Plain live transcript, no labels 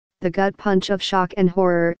The gut punch of shock and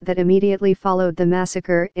horror that immediately followed the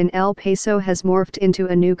massacre in El Paso has morphed into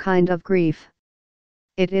a new kind of grief.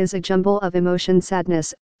 It is a jumble of emotion: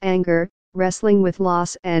 sadness, anger, wrestling with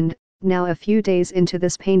loss, and, now a few days into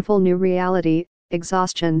this painful new reality,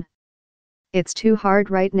 exhaustion. "It's too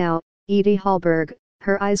hard right now," Edie Hallberg,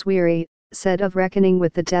 her eyes weary, said of reckoning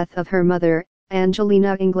with the death of her mother,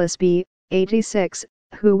 Angelina Inglesby, 86,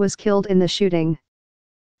 who was killed in the shooting.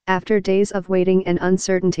 After days of waiting and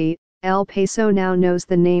uncertainty, El Paso now knows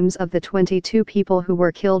the names of the 22 people who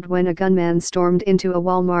were killed when a gunman stormed into a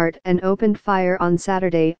Walmart and opened fire on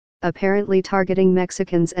Saturday, apparently targeting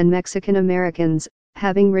Mexicans and Mexican Americans,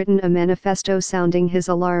 having written a manifesto sounding his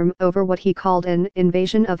alarm over what he called an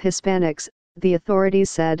invasion of Hispanics, the authorities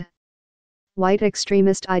said. White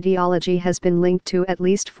extremist ideology has been linked to at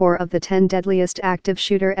least 4 of the 10 deadliest active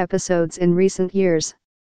shooter episodes in recent years.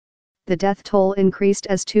 The death toll increased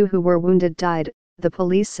as 2 who were wounded died, the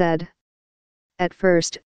police said. At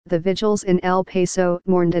first, the vigils in El Paso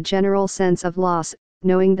mourned a general sense of loss,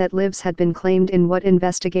 knowing that lives had been claimed in what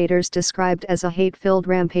investigators described as a hate-filled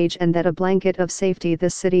rampage and that a blanket of safety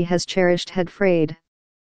this city has cherished had frayed.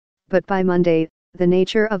 But by Monday, the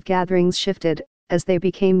nature of gatherings shifted, as they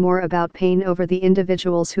became more about pain over the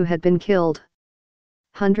individuals who had been killed.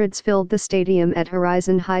 Hundreds filled the stadium at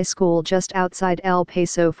Horizon High School just outside El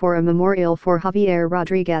Paso for a memorial for Javier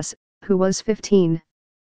Rodriguez, who was 15.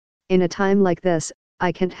 "In a time like this,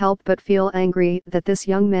 I can't help but feel angry that this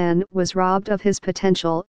young man was robbed of his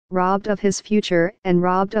potential, robbed of his future, and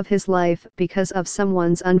robbed of his life because of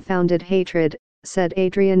someone's unfounded hatred," said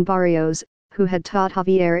Adrian Barrios, who had taught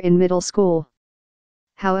Javier in middle school.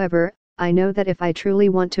 "However, I know that if I truly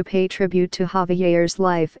want to pay tribute to Javier's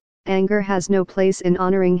life, anger has no place in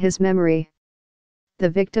honoring his memory."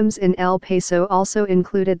 The victims in El Paso also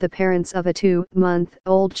included the parents of a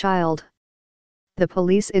 2-month-old child. The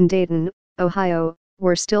police in Dayton, Ohio,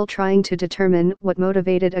 were still trying to determine what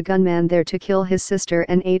motivated a gunman there to kill his sister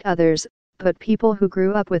and 8 others, but people who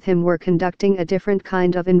grew up with him were conducting a different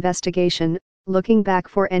kind of investigation, looking back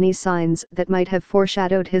for any signs that might have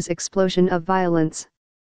foreshadowed his explosion of violence.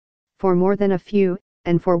 For more than a few,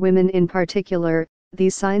 and for women in particular,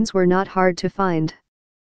 these signs were not hard to find.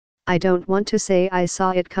 "I don't want to say I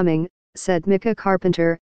saw it coming," said Micah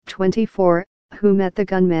Carpenter, 24, who met the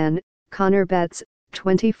gunman, Connor Betts,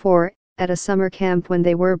 24, at a summer camp when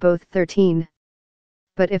they were both 13.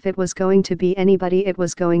 "But if it was going to be anybody, it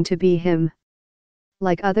was going to be him."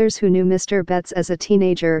 Like others who knew Mr. Betts as a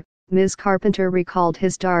teenager, Ms. Carpenter recalled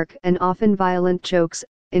his dark and often violent jokes,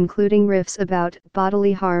 including riffs about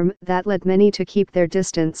bodily harm that led many to keep their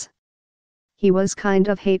distance. "He was kind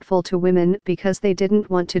of hateful to women because they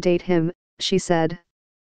didn't want to date him," she said.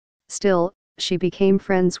 Still, she became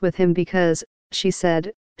friends with him because, she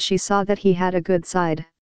said, she saw that he had a good side.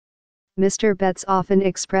 Mr. Betts often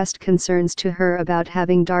expressed concerns to her about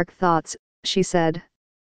having dark thoughts, she said.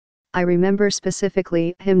 "I remember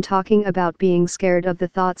specifically him talking about being scared of the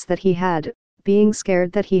thoughts that he had, being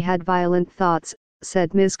scared that he had violent thoughts,"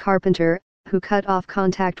 said Ms. Carpenter, who cut off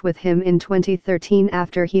contact with him in 2013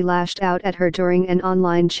 after he lashed out at her during an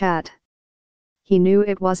online chat. "He knew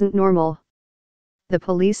it wasn't normal." The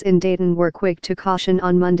police in Dayton were quick to caution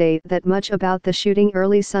on Monday that much about the shooting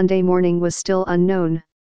early Sunday morning was still unknown.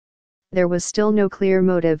 There was still no clear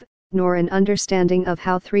motive, nor an understanding of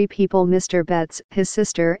how 3 people, Mr. Betts, his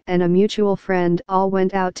sister, and a mutual friend, all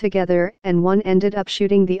went out together and one ended up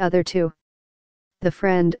shooting the other 2. The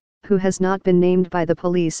friend, who has not been named by the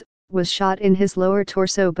police, was shot in his lower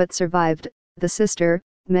torso but survived. The sister,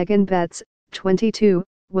 Megan Betts, 22,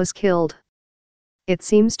 was killed. "It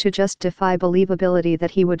seems to just defy believability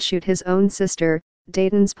that he would shoot his own sister,"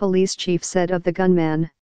 Dayton's police chief said of the gunman.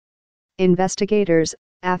 Investigators,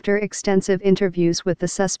 after extensive interviews with the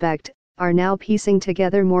suspect, are now piecing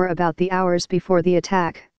together more about the hours before the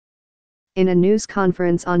attack. In a news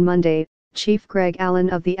conference on Monday, Chief Greg Allen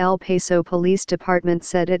of the El Paso Police Department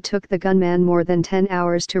said it took the gunman more than 10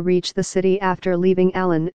 hours to reach the city after leaving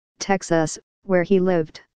Allen, Texas, where he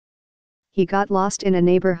lived. "He got lost in a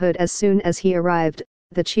neighborhood as soon as he arrived,"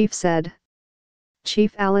 the chief said.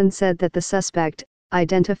 Chief Allen said that the suspect,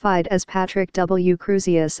 identified as Patrick W.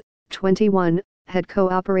 Cruzius, 21, had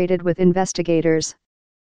cooperated with investigators.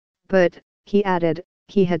 But, he added,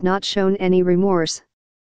 he had not shown any remorse.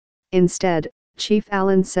 Instead, Chief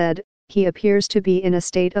Allen said, he appears to be in a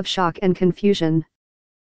state of shock and confusion.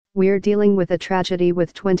 "We're dealing with a tragedy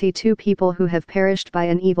with 22 people who have perished by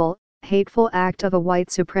an evil, hateful act of a white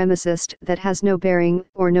supremacist that has no bearing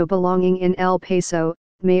or no belonging in El Paso,"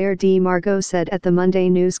 Mayor DeMarco said at the Monday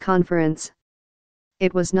news conference.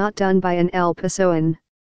 "It was not done by an El Pasoan.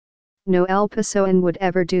 No El Pasoan would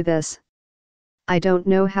ever do this. I don't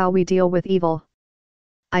know how we deal with evil.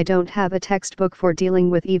 I don't have a textbook for dealing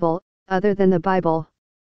with evil, other than the Bible.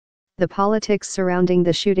 The politics surrounding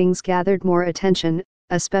the shootings gathered more attention,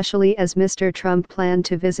 especially as Mr. Trump planned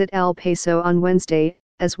to visit El Paso on Wednesday,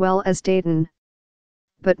 as well as Dayton.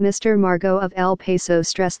 But Mr. Margot of El Paso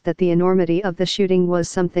stressed that the enormity of the shooting was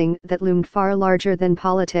something that loomed far larger than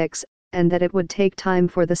politics, and that it would take time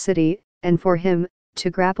for the city, and for him, to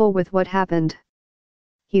grapple with what happened.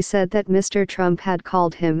 He said that Mr. Trump had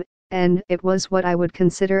called him, and it was what I would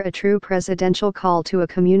consider a true presidential call to a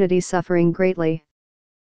community suffering greatly.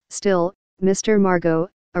 Still, Mr. Margot,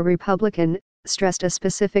 a Republican, stressed a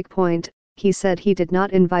specific point. He said he did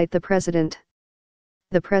not invite the president.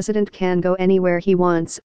 The president can go anywhere he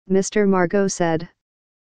wants, Mr. Margot said.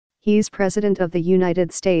 He's president of the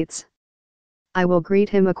United States. I will greet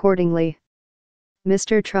him accordingly.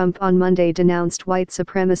 Mr. Trump on Monday denounced white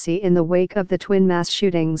supremacy in the wake of the twin mass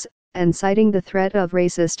shootings, and citing the threat of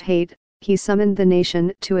racist hate, he summoned the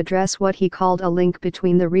nation to address what he called a link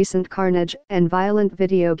between the recent carnage and violent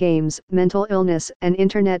video games, mental illness and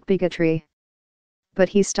internet bigotry. But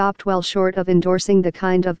he stopped well short of endorsing the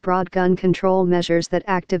kind of broad gun control measures that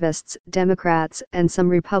activists, Democrats and some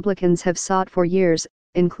Republicans have sought for years,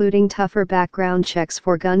 including tougher background checks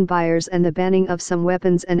for gun buyers and the banning of some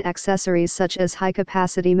weapons and accessories such as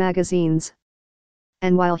high-capacity magazines.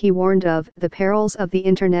 And while he warned of the perils of the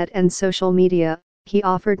internet and social media, he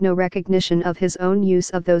offered no recognition of his own use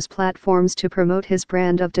of those platforms to promote his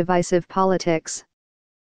brand of divisive politics.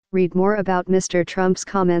 Read more about Mr. Trump's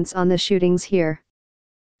comments on the shootings here.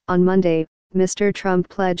 On Monday, Mr. Trump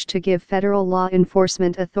pledged to give federal law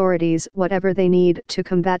enforcement authorities whatever they need to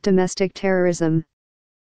combat domestic terrorism.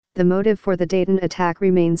 The motive for the Dayton attack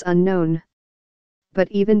remains unknown.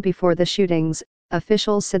 But even before the shootings,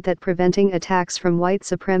 officials said that preventing attacks from white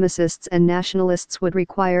supremacists and nationalists would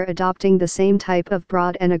require adopting the same type of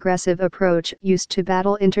broad and aggressive approach used to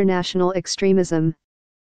battle international extremism.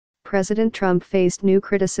 President Trump faced new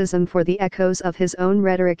criticism for the echoes of his own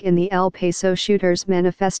rhetoric in the El Paso shooters'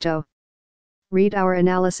 manifesto. Read our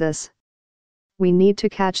analysis. We need to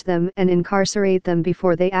catch them and incarcerate them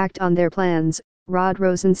before they act on their plans, Rod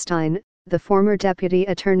Rosenstein, the former Deputy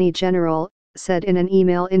Attorney General, said in an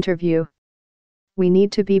email interview. We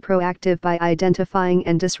need to be proactive by identifying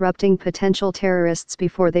and disrupting potential terrorists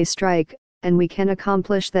before they strike, and we can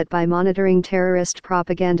accomplish that by monitoring terrorist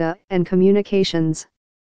propaganda and communications.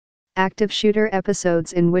 Active shooter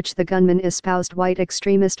episodes in which the gunman espoused white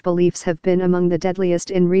extremist beliefs have been among the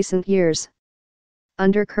deadliest in recent years.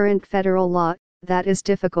 Under current federal law, that is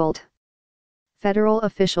difficult. Federal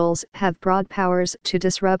officials have broad powers to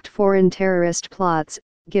disrupt foreign terrorist plots,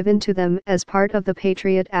 given to them as part of the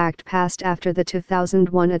Patriot Act passed after the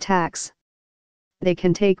 2001 attacks. They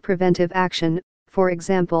can take preventive action, for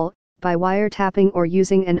example, by wiretapping or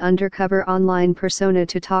using an undercover online persona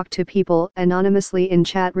to talk to people anonymously in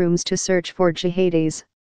chat rooms to search for jihadis.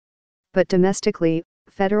 But domestically,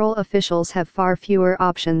 federal officials have far fewer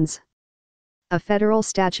options. A federal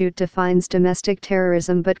statute defines domestic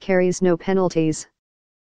terrorism but carries no penalties.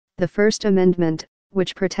 The First Amendment,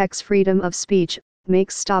 which protects freedom of speech,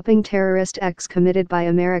 makes stopping terrorist acts committed by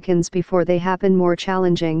Americans before they happen more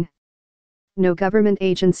challenging. No government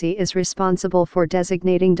agency is responsible for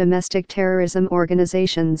designating domestic terrorism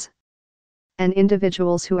organizations. And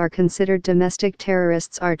individuals who are considered domestic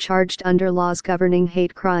terrorists are charged under laws governing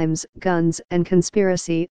hate crimes, guns, and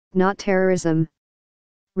conspiracy, not terrorism.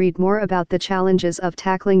 Read more about the challenges of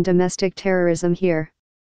tackling domestic terrorism here.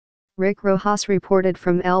 Rick Rojas reported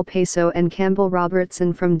from El Paso and Campbell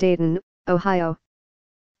Robertson from Dayton, Ohio.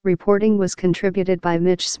 Reporting was contributed by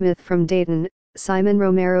Mitch Smith from Dayton, Simon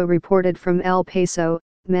Romero reported from El Paso,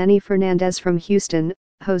 Manny Fernandez from Houston,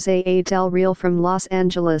 Jose A. Del Real from Los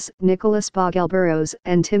Angeles, Nicholas Bogelburros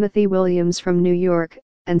and Timothy Williams from New York,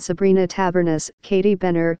 and Sabrina Tabernas, Katie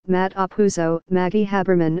Benner, Matt Apuzzo, Maggie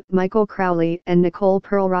Haberman, Michael Crowley and Nicole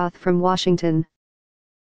Perlroth from Washington.